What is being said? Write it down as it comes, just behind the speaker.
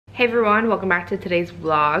Hey everyone, welcome back to today's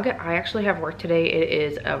vlog. I actually have work today. It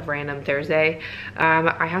is a random Thursday.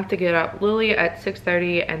 I have to get up Lillie at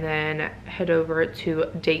 6:30 and then head over to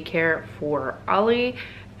daycare for Ollie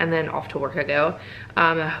and then off to work I go.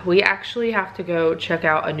 We actually have to go check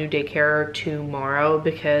out a new daycare tomorrow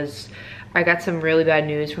because I got some really bad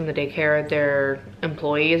news from the daycare. Their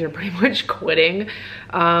employees are pretty much quitting.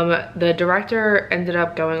 The director ended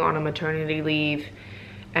up going on a maternity leave,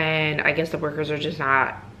 and I guess the workers are just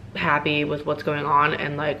not happy with what's going on,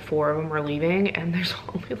 and like 4 of them are leaving and there's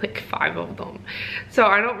only like 5 of them. So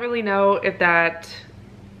I don't really know if that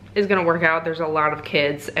is gonna work out. There's a lot of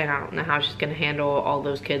kids and I don't know how she's gonna handle all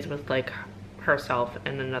those kids with like herself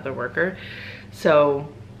and another worker. So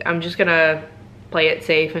I'm just gonna play it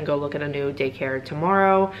safe and go look at a new daycare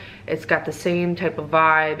tomorrow. It's got the same type of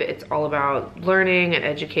vibe. It's all about learning and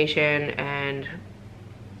education, and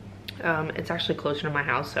it's actually closer to my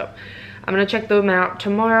house, so I'm gonna check them out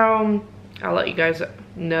tomorrow. I'll let you guys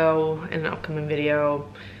know in an upcoming video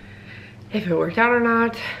if it worked out or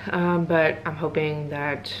not, but I'm hoping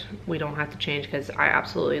that we don't have to change because I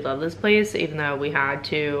absolutely love this place, even though we had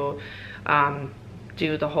to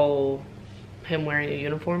do the whole him wearing a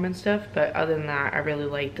uniform and stuff. But other than that, I really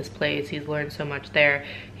like this place. He's learned so much there.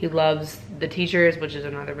 He loves the teachers, which is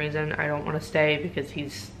another reason I don't want to stay, because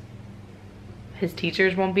his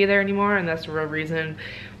teachers won't be there anymore, and that's the real reason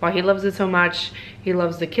why he loves it so much. He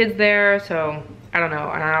loves the kids there, so I don't know.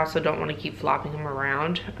 And I also don't want to keep flopping him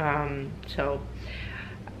around. So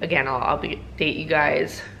again, I'll update you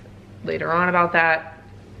guys later on about that.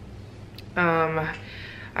 I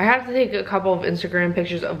have to take a couple of Instagram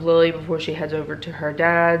pictures of Lillie before she heads over to her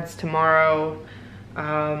dad's tomorrow.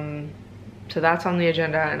 So that's on the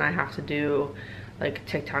agenda, and I have to do like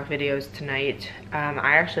TikTok videos tonight.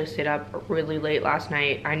 I actually stayed up really late last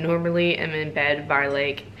night. I normally am in bed by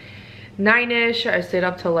like 9ish. I stayed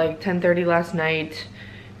up till like 10:30 last night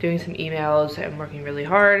doing some emails and working really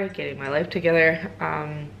hard, getting my life together.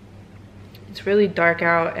 It's really dark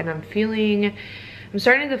out, and I'm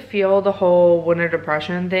starting to feel the whole winter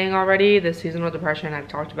depression thing already. The seasonal depression, I've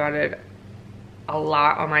talked about it a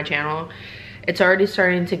lot on my channel. It's already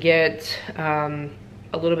starting to get a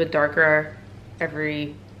little bit darker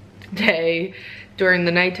every day during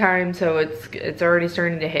the nighttime, so it's already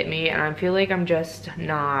starting to hit me, and I feel like I'm just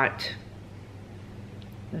not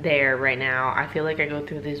there right now. I feel like I go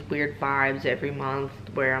through these weird vibes every month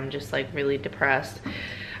where I'm just like really depressed,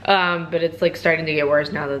 but it's like starting to get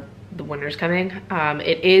worse now that the winter's coming.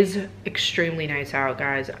 It is extremely nice out,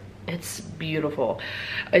 guys. It's beautiful.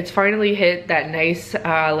 It's finally hit that nice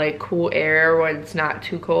like cool air when it's not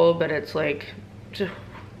too cold, but it's like just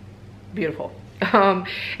beautiful.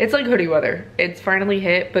 It's like hoodie weather. It's finally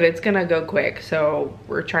hit, but it's gonna go quick, so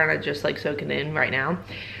we're trying to just like soak it in right now.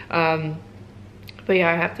 But yeah,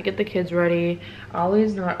 I have to get the kids ready.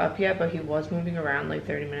 Ollie's not up yet, but he was moving around like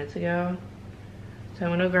 30 minutes ago, so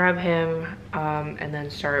I'm gonna grab him and then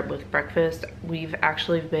start with breakfast. We've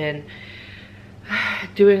actually been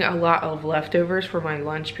doing a lot of leftovers for my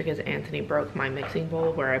lunch because Anthony broke my mixing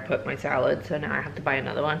bowl where I put my salad, so now I have to buy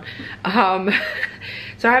another one.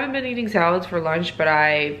 So I haven't been eating salads for lunch, but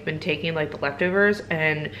I've been taking like the leftovers,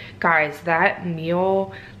 and guys, that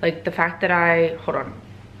meal, like the fact that hold on,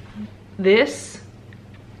 this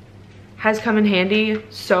has come in handy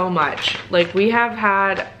so much. Like we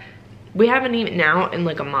haven't eaten out in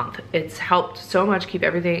like a month. It's helped so much keep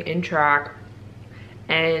everything in track,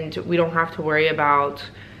 and we don't have to worry about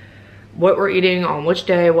what we're eating on which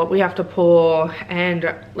day, what we have to pull,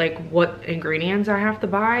 and like what ingredients I have to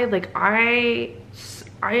buy. Like I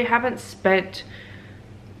haven't spent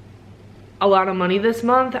a lot of money this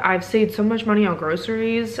month. I've saved so much money on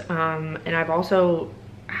groceries, and I've also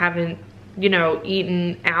haven't, you know,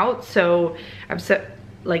 eaten out, so I've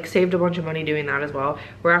saved a bunch of money doing that as well.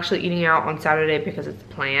 We're actually eating out on Saturday because it's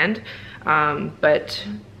planned, but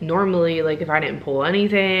normally, like if I didn't pull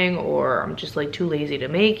anything or I'm just like too lazy to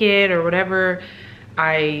make it or whatever,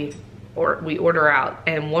 we order out.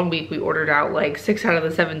 And one week we ordered out like 6 out of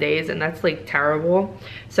the 7 days, and that's like terrible.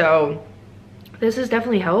 So this has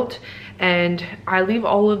definitely helped, and I leave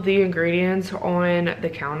all of the ingredients on the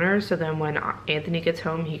counter, so then when Anthony gets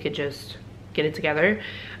home he could just get it together,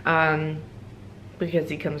 because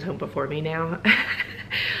he comes home before me now.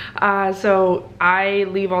 So I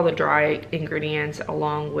leave all the dry ingredients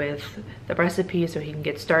along with the recipe so he can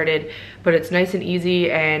get started, but it's nice and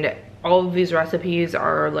easy, and all of these recipes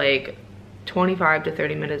are like 25 to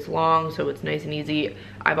 30 minutes long, so it's nice and easy.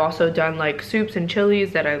 I've also done like soups and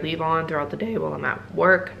chilies that I leave on throughout the day while I'm at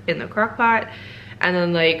work in the crock pot, and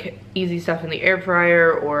then like easy stuff in the air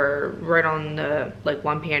fryer or right on the like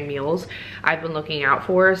one pan meals I've been looking out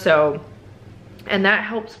for. So, and that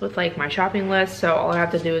helps with like my shopping list. So all I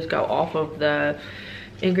have to do is go off of the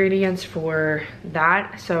ingredients for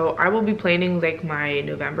that. So I will be planning like my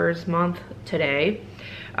November's month today,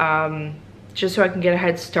 just so I can get a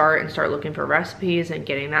head start and start looking for recipes and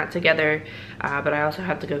getting that together. But I also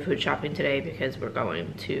have to go food shopping today because we're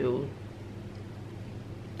going to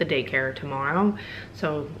the daycare tomorrow.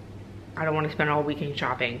 So I don't want to spend all weekend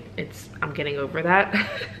shopping. I'm getting over that.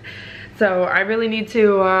 So I really need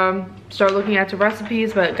to start looking at the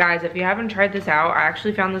recipes. But guys, if you haven't tried this out, I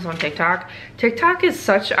actually found this on TikTok. TikTok is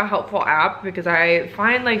such a helpful app because I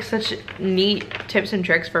find like such neat tips and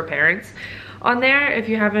tricks for parents on there. If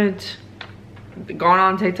you haven't gone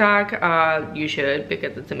on TikTok, you should,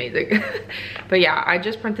 because it's amazing. But yeah, I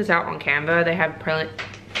just print this out on Canva. They have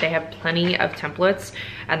plenty of templates,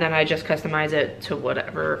 and then I just customize it to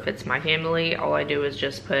whatever fits my family. All I do is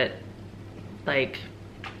just put like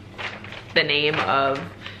the name of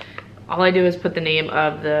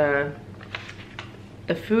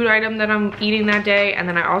the food item that I'm eating that day, and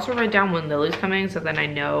then I also write down when Lily's coming, so then I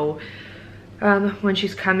know when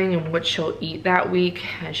she's coming and what she'll eat that week,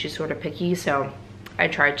 and she's sort of picky, so I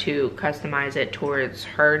try to customize it towards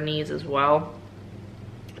her needs as well.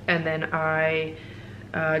 And then I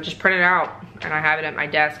just print it out and I have it at my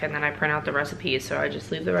desk, and then I print out the recipes. So I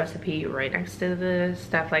just leave the recipe right next to the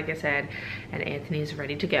stuff, like I said, and Anthony's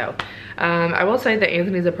ready to go. I will say that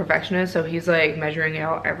Anthony's a perfectionist, so he's like measuring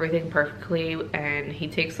out everything perfectly, and he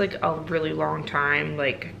takes like a really long time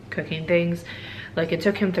like cooking things. Like it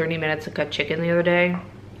took him 30 minutes to cut chicken the other day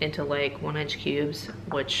into like 1-inch cubes,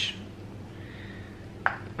 which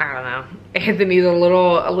I don't know. Anthony's a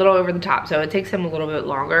little over the top, so it takes him a little bit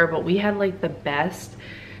longer, but we had like the best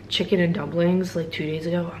chicken and dumplings like 2 days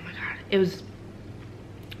ago. Oh my god, it was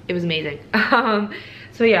amazing.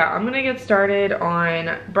 So yeah, I'm gonna get started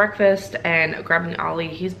on breakfast and grabbing Ollie.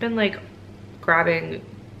 He's been like grabbing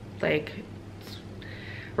like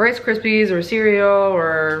Rice Krispies or cereal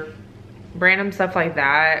or random stuff like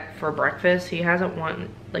that for breakfast. He doesn't want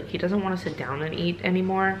to sit down and eat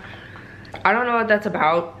anymore. I don't know what that's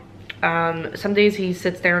about. Some days he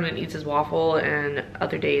sits down and eats his waffle, and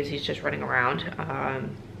other days he's just running around.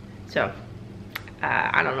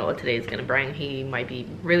 I don't know what today's gonna bring. He might be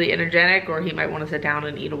really energetic, or he might want to sit down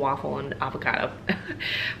and eat a waffle and avocado.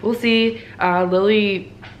 We'll see.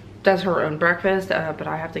 Lily does her own breakfast, but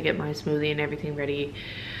I have to get my smoothie and everything ready.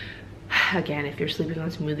 Again, if you're sleeping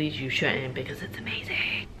on smoothies, you shouldn't, because it's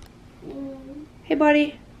amazing. Hey,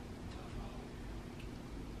 buddy.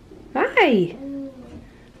 Hi.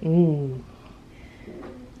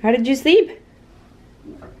 How did you sleep?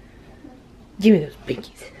 Give me those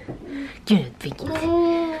pinkies. Give me those pinkies.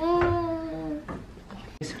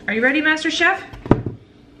 Are you ready, Master Chef?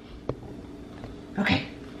 Okay.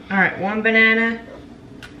 All right, one banana.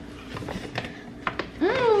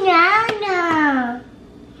 No.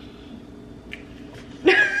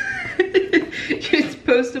 You're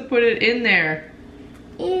supposed to put it in there.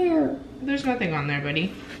 Ew. There's nothing on there,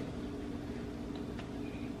 buddy.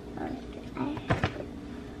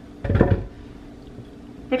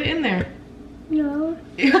 Put it in there. No.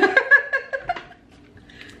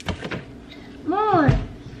 More.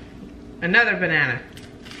 Another banana.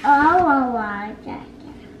 Oh, I want that.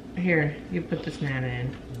 Here, you put this banana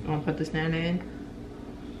in. You want to put this banana in?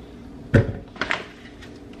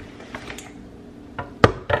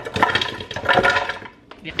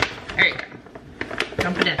 Yeah. There you go.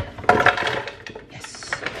 Dump it in.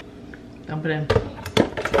 Yes. Dump it in.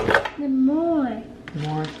 The more.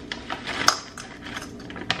 More.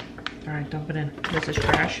 All right, dump it in. This is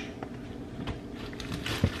trash.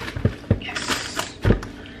 Yes.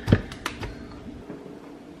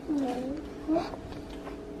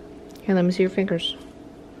 Here, let me see your fingers.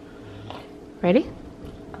 Ready?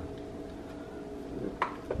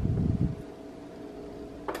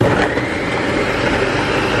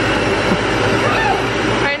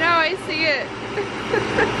 I know, I see it.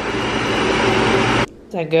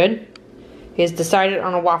 Is that good? He's decided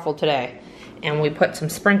on a waffle today. And we put some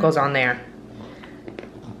sprinkles on there.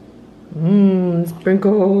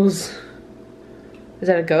 Sprinkles. Is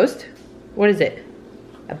that a ghost? What is it?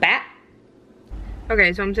 A bat?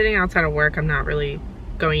 Okay, so I'm sitting outside of work. I'm not really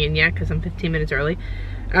going in yet because I'm 15 minutes early.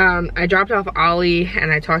 I dropped off Ollie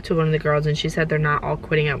and I talked to one of the girls, and she said they're not all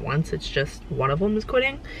quitting at once. It's just one of them is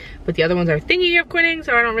quitting, but the other ones are thinking of quitting,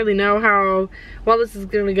 so I don't really know how well this is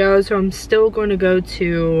gonna go. So I'm still going to go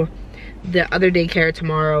to the other daycare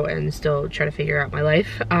tomorrow and still try to figure out my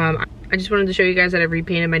life. I just wanted to show you guys that I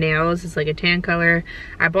repainted my nails. It's like a tan color.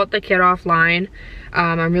 I bought the kit offline.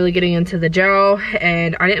 I'm really getting into the gel,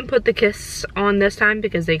 and I didn't put the kiss on this time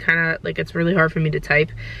because they kind of, like, it's really hard for me to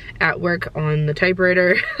type at work on the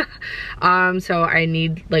typewriter. So I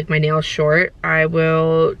need, like, my nails short. I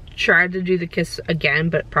will try to do the kiss again,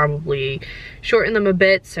 but probably shorten them a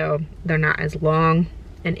bit so they're not as long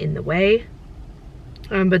and in the way.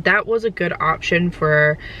 But that was a good option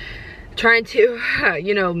for trying to,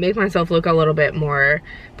 you know, make myself look a little bit more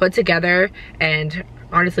put together. And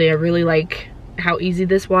honestly, I really like how easy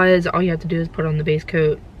this was. All you have to do is put on the base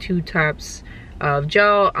coat, 2 taps of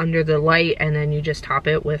gel under the light, and then you just top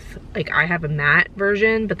it with, like, I have a matte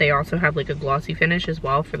version, but they also have like a glossy finish as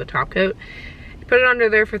well for the top coat. You put it under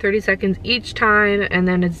there for 30 seconds each time, and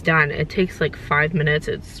then it's done. It takes like 5 minutes.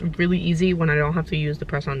 It's really easy when I don't have to use the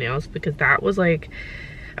press on nails, because that was like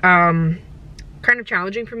kind of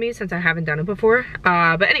challenging for me since I haven't done it before.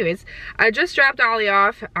 But anyways, I just dropped Ollie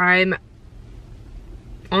off. I'm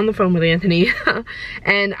on the phone with Anthony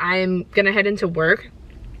and I'm gonna head into work.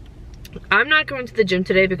 I'm not going to the gym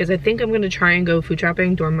today because I think I'm gonna try and go food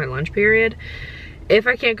shopping during my lunch period. If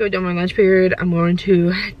I can't go during my lunch period, I'm going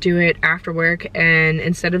to do it after work, and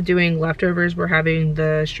instead of doing leftovers, we're having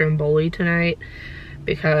the stromboli tonight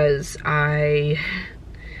because I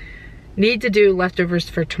need to do leftovers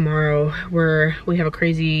for tomorrow. We have a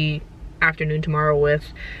crazy afternoon tomorrow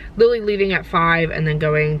with Lillie leaving at 5 and then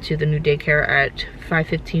going to the new daycare at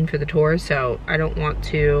 5:15 for the tour, so I don't want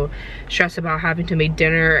to stress about having to make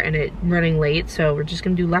dinner and it running late. So we're just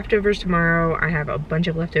gonna do leftovers tomorrow. I have a bunch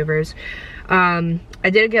of leftovers. I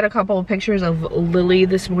did get a couple of pictures of Lillie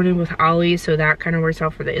this morning with Ollie, so that kind of works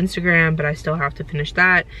out for the Instagram, but I still have to finish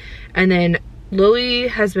that. And then Lillie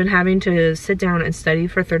has been having to sit down and study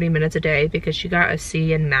for 30 minutes a day because she got a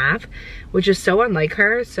C in math, which is so unlike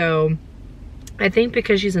her. So I think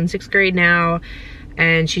because she's in 6th grade now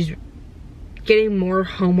and she's getting more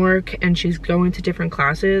homework and she's going to different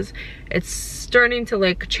classes, it's starting to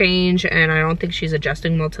like change, and I don't think she's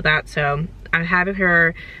adjusting well to that. So I'm having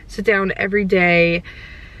her sit down every day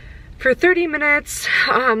for 30 minutes,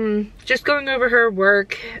 just going over her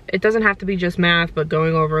work. It doesn't have to be just math, but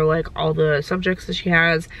going over like all the subjects that she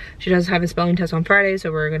has. She does have a spelling test on Friday,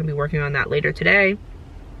 so we're gonna be working on that later today.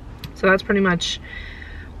 So that's pretty much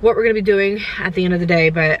what we're gonna be doing at the end of the day,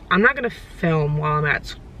 but I'm not gonna film while I'm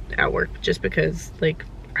at work just because, like,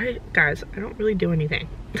 guys, I don't really do anything.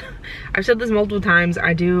 I've said this multiple times.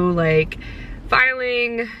 I do like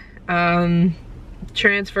filing,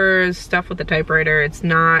 transfers, stuff with the typewriter. It's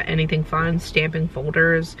not anything fun. Stamping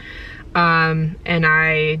folders, and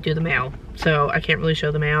I do the mail, so I can't really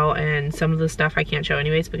show the mail, and some of the stuff I can't show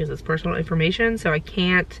anyways because it's personal information, so I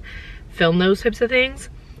can't film those types of things.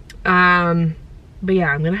 But yeah,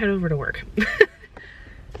 I'm gonna head over to work.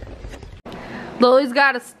 Lily's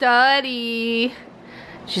gotta study.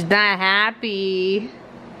 She's not happy.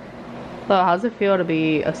 So how's it feel to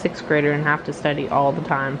be a 6th grader and have to study all the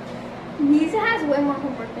time? Lisa has way more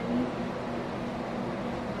homework than me.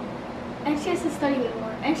 And she has to study way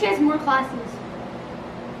more. And she has more classes.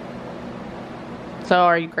 So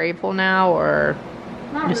are you grateful now, or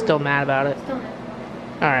Not you're really. still mad about it? Still not.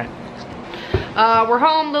 Alright. We're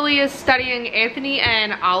home. Lily is studying. Anthony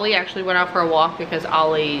and Ollie actually went out for a walk because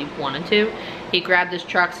Ollie wanted to. He grabbed his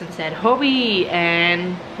trucks and said, "Hobie,"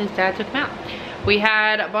 and his dad took him out. We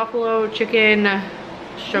had buffalo chicken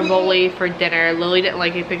stromboli for dinner. Lily didn't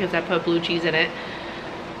like it because I put blue cheese in it,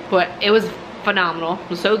 but it was phenomenal. It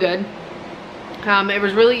was so good. It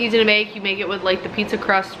was really easy to make. You make it with like the pizza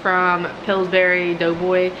crust from Pillsbury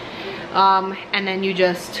Doughboy, and then you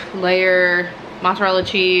just layer mozzarella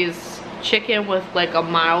cheese, chicken with like a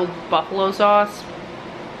mild buffalo sauce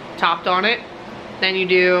topped on it. Then you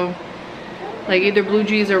do like either blue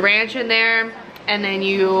cheese or ranch in there, and then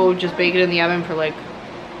you just bake it in the oven for like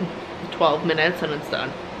 12 minutes and it's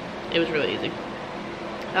done. It was really easy.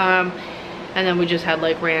 And then we just had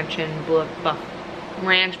like ranch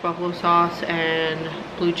buffalo sauce and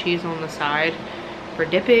blue cheese on the side for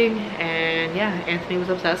dipping, and yeah, Anthony was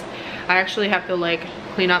obsessed. I actually have to like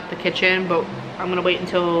clean up the kitchen, but I'm gonna wait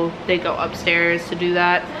until they go upstairs to do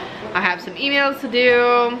that. I have some emails to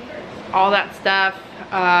do, all that stuff.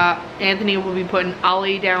 Anthony will be putting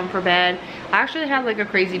Ollie down for bed. I actually had like a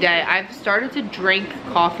crazy day. I've started to drink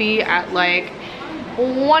coffee at like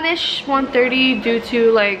 1-ish, 1:30 due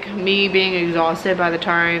to like me being exhausted by the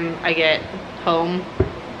time I get home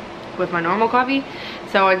with my normal coffee.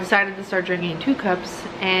 So I decided to start drinking 2 cups,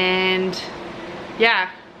 and yeah,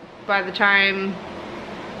 by the time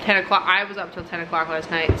 10 o'clock, I was up till 10 o'clock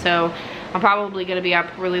last night, so I'm probably gonna be up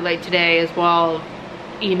really late today as well,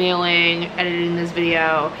 emailing, editing this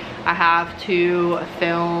video. I have to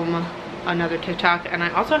film another TikTok, and I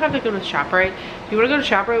also have to go to ShopRite. You want to go to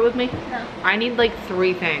ShopRite with me? No. I need like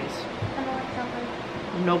 3 things. I don't like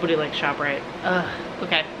ShopRite. Nobody likes ShopRite. Ugh,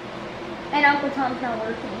 okay. And Uncle Tom's not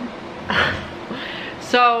working.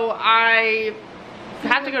 So I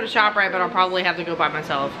have to go to ShopRite, but I'll probably have to go by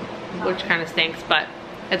myself, which kind of stinks, but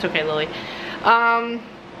it's okay, Lily.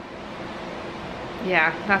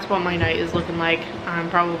 Yeah, that's what my night is looking like. I'm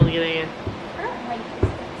probably getting it. I don't like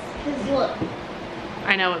this. Because look.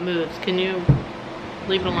 I know it moves. Can you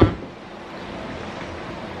leave it alone?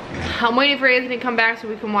 I'm waiting for Anthony to come back so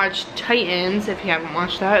we can watch Titans. If you haven't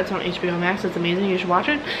watched that, it's on HBO Max. It's amazing. You should watch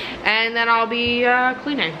it. And then I'll be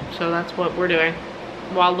cleaning. So that's what we're doing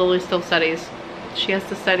while Lily still studies. She has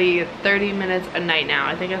to study 30 minutes a night now.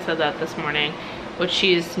 I think I said that this morning, which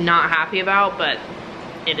she's not happy about, but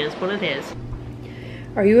it is what it is.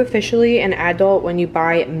 Are you officially an adult when you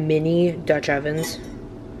buy mini Dutch ovens?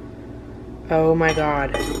 Oh my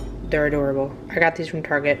god, they're adorable. I got these from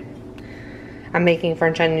Target. I'm making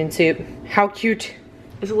French onion soup. How cute.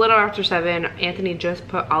 It's a little after 7. Anthony just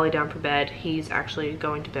put Ollie down for bed. He's actually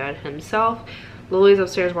going to bed himself. Lily's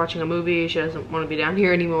upstairs watching a movie. She doesn't want to be down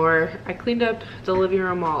here anymore. I cleaned up the living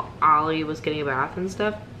room while Ollie was getting a bath and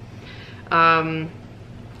stuff.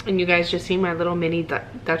 And you guys just seen my little mini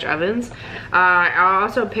Dutch ovens. I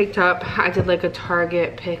also picked up, I did like a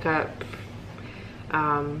Target pickup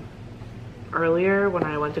earlier when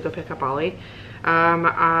I went to go pick up Ollie.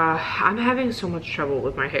 I'm having so much trouble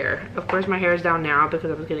with my hair. Of course my hair is down now because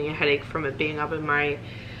I was getting a headache from it being up in my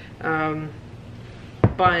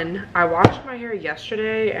bun. I washed my hair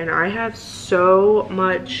yesterday and I have so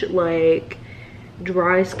much like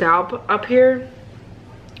dry scalp up here.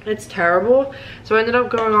 It's terrible. So I ended up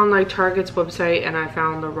going on like Target's website and I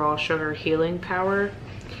found the raw sugar healing power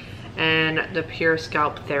and the pure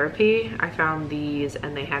scalp therapy. I found these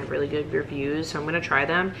and they had really good reviews, so I'm gonna try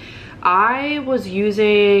them. I was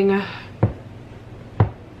using,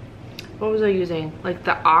 what was I using? Like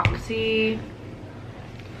the Oxy,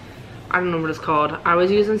 I don't know what it's called. I was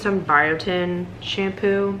using some biotin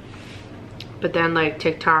shampoo, but then like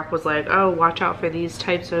TikTok was like, oh, watch out for these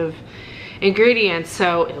types of ingredients,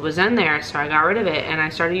 so it was in there, so I got rid of it and I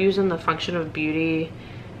started using the Function Beauty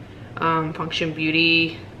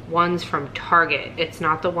ones from Target. It's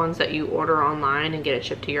not the ones that you order online and get it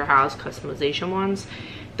shipped to your house, customization ones.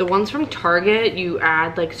 The ones from Target, you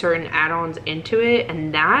add like certain add-ons into it,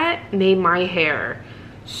 and that made my hair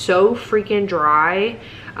so freaking dry.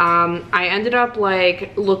 I ended up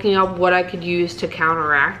like looking up what I could use to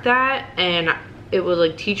counteract that, and it was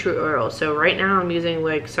like tea tree oil. So right now I'm using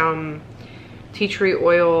like some tea tree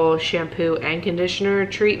oil shampoo and conditioner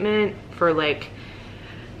treatment for like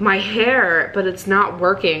my hair, but it's not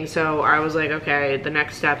working. So I was like, okay, the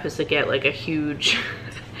next step is to get like a huge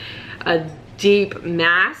a deep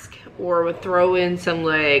mask, or would throw in some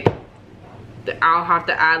like, I'll have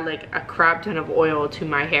to add like a crap ton of oil to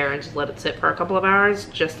my hair and just let it sit for a couple of hours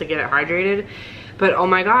just to get it hydrated. But oh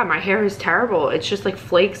my god, my hair is terrible. It's just like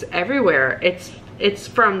flakes everywhere. It's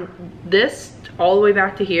from this all the way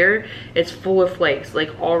back to here. It's full of flakes,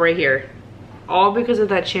 like all right here, all because of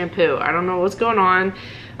that shampoo. I don't know what's going on.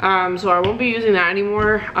 So I won't be using that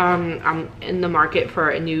anymore. I'm in the market for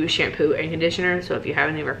a new shampoo and conditioner, so if you have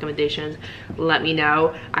any recommendations, let me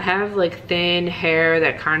know. I have like thin hair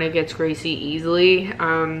that kind of gets greasy easily,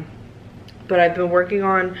 but I've been working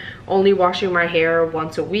on only washing my hair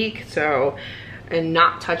once a week, so, and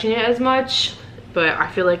not touching it as much. But I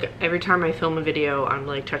feel like every time I film a video, I'm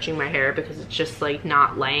like touching my hair because it's just like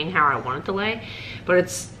not laying how I want it to lay. But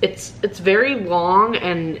it's very long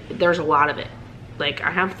and there's a lot of it. Like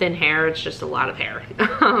I have thin hair, it's just a lot of hair.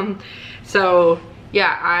 So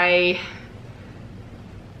yeah, I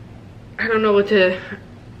don't know what to,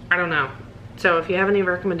 I don't know. So if you have any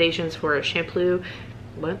recommendations for a shampoo,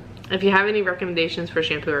 if you have any recommendations for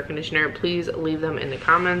shampoo or conditioner, please leave them in the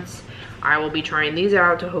comments. I will be trying these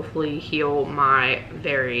out to hopefully heal my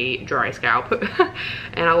very dry scalp.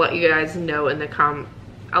 And I'll let you guys know in the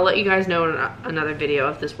I'll let you guys know in another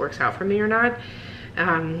video if this works out for me or not.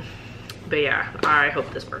 But yeah, I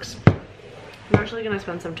hope this works. I'm actually gonna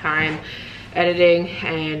spend some time editing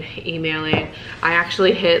and emailing. I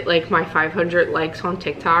actually hit like my 500 likes on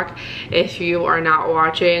TikTok. If you are not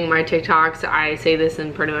watching my TikToks, I say this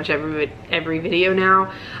in pretty much every video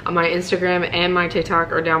now. My Instagram and my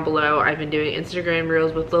TikTok are down below. I've been doing Instagram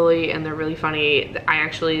reels with Lily and they're really funny. I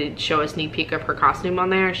actually show a sneak peek of her costume on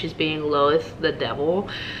there. She's being Lilith the devil,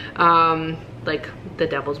 like the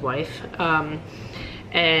devil's wife,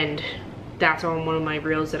 and that's on one of my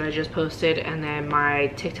reels that I just posted. And then my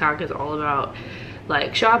TikTok is all about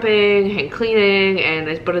like shopping and cleaning,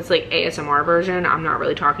 and but it's like ASMR version. I'm not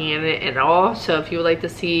really talking in it at all. So if you would like to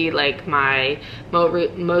see like my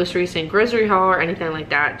most recent grocery haul or anything like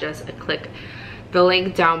that, just click the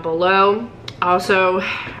link down below. Also,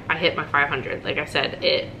 I hit my 500. Like I said,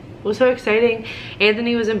 it was so exciting.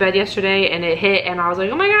 Anthony was in bed yesterday and it hit, and I was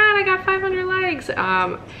like, oh my god, I got 500 likes.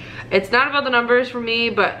 It's not about the numbers for me,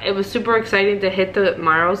 but it was super exciting to hit the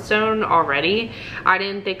milestone already. I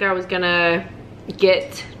didn't think I was gonna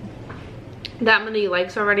get that many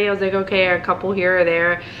likes already. I was like, okay, a couple here or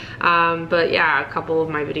there. But yeah, a couple of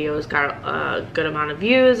my videos got a good amount of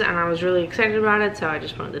views, and I was really excited about it, so I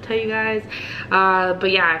just wanted to tell you guys.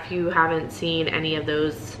 But yeah, if you haven't seen any of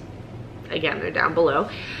those, again, they're down below.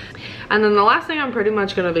 And then the last thing I'm pretty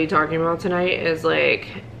much gonna be talking about tonight is like,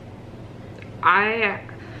 I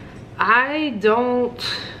don't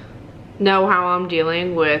know how I'm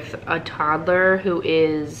dealing with a toddler who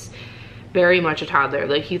is very much a toddler.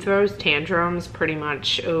 Like, he throws tantrums pretty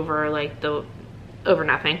much over over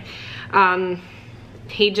nothing.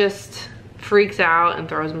 He just freaks out and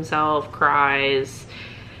throws himself, cries,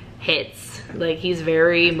 hits. Like, he's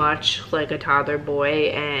very much like a toddler boy,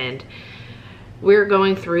 and we're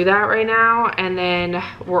going through that right now. And then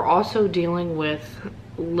we're also dealing with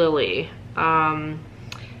Lillie.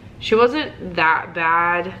 She wasn't that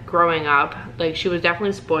bad growing up. Like, she was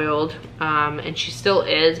definitely spoiled, and she still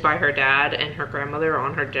is by her dad and her grandmother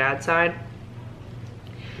on her dad's side.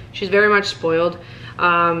 She's very much spoiled,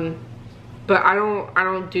 but I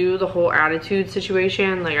don't do the whole attitude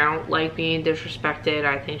situation. Like, I don't like being disrespected.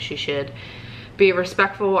 I think she should be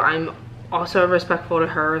respectful. I'm also respectful to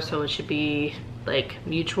her, so it should be like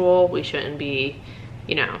mutual. We shouldn't be,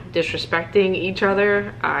 you know, disrespecting each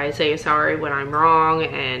other. I say sorry when I'm wrong,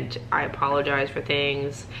 and I apologize for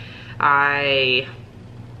things. I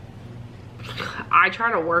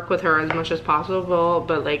try to work with her as much as possible,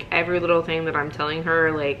 but like every little thing that I'm telling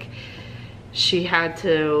her, like, she had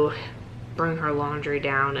to bring her laundry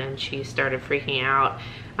down and she started freaking out.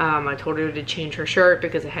 I told her to change her shirt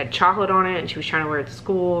because it had chocolate on it and she was trying to wear it to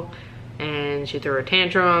school, and she threw a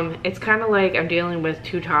tantrum. It's kind of like I'm dealing with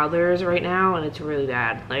two toddlers right now, and it's really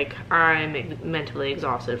bad. Like, I'm mentally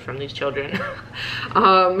exhausted from these children.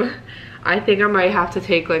 I think I might have to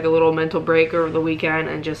take like a little mental break over the weekend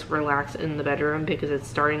and just relax in the bedroom, because it's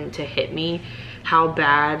starting to hit me how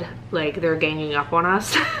bad like they're ganging up on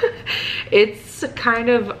us. It's kind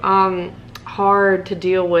of hard to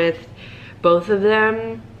deal with both of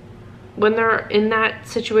them when they're in that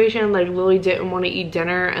situation. Like, Lillie didn't want to eat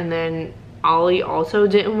dinner, and then Ollie also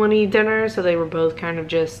didn't want to eat dinner, so they were both kind of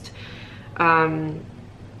just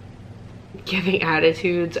giving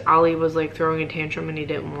attitudes. Ollie was like throwing a tantrum and he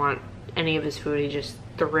didn't want any of his food. He just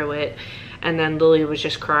threw it. And then Lillie was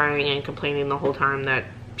just crying and complaining the whole time that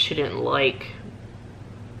she didn't like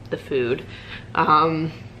the food,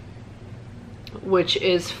 which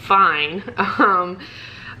is fine.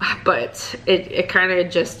 But it kind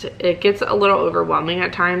of just, it gets a little overwhelming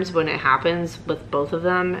at times when it happens with both of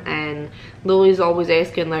them. And Lillie's always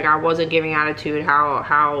asking, like, I wasn't giving attitude,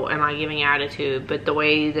 how am I giving attitude? But the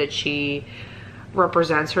way that she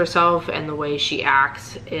represents herself and the way she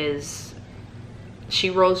acts is, she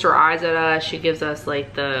rolls her eyes at us. She gives us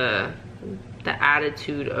like the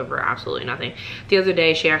attitude over absolutely nothing. The other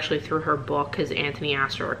day she actually threw her book because Anthony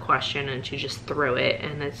asked her a question and she just threw it,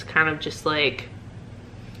 and it's kind of just like,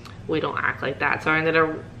 we don't act like that. So I ended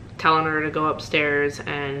up telling her to go upstairs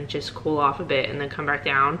and just cool off a bit and then come back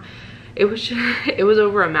down. It was just, it was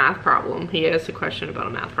over a math problem. He asked a question about a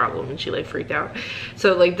math problem and she like freaked out.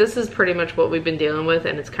 So like, this is pretty much what we've been dealing with,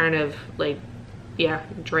 and it's kind of like, yeah,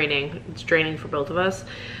 draining. It's draining for both of us.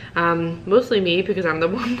 Mostly me, because I'm the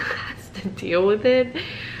one that has to deal with it.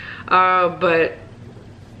 But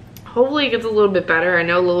hopefully it gets a little bit better. I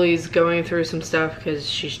know Lillie's going through some stuff because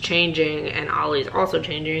she's changing, and Ollie's also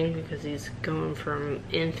changing because he's going from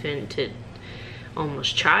infant to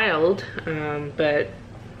almost child. But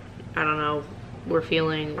I don't know, we're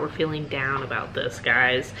feeling down about this,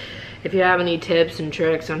 guys. If you have any tips and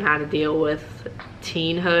tricks on how to deal with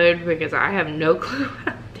teenhood, because I have no clue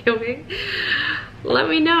what I'm doing, let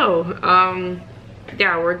me know.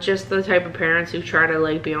 Yeah, we're just the type of parents who try to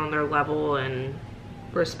like be on their level and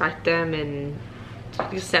respect them and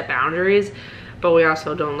set boundaries, but we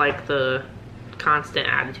also don't like the constant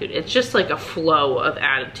attitude. It's just like a flow of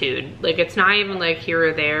attitude. Like, it's not even like here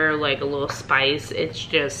or there, like a little spice. It's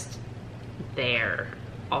just there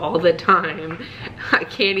all the time. I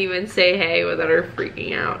can't even say hey without her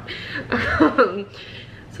freaking out.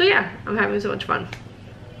 So yeah, I'm having so much fun.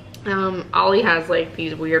 Ollie has like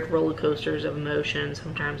these weird roller coasters of emotions.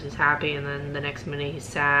 Sometimes he's happy and then the next minute he's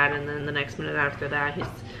sad, and then the next minute after that he's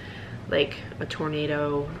like a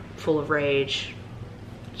tornado full of rage.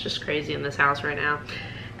 It's just crazy in this house right now.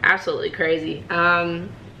 Absolutely crazy.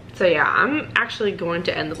 So yeah, I'm actually going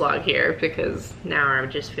to end the vlog here because now I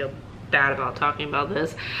just feel bad about talking about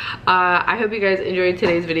this. I hope you guys enjoyed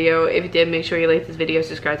today's video. If you did, make sure you like this video,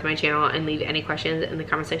 subscribe to my channel, and leave any questions in the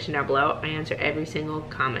comment section down below. I answer every single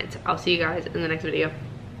comment. I'll see you guys in the next video.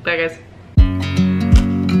 Bye guys.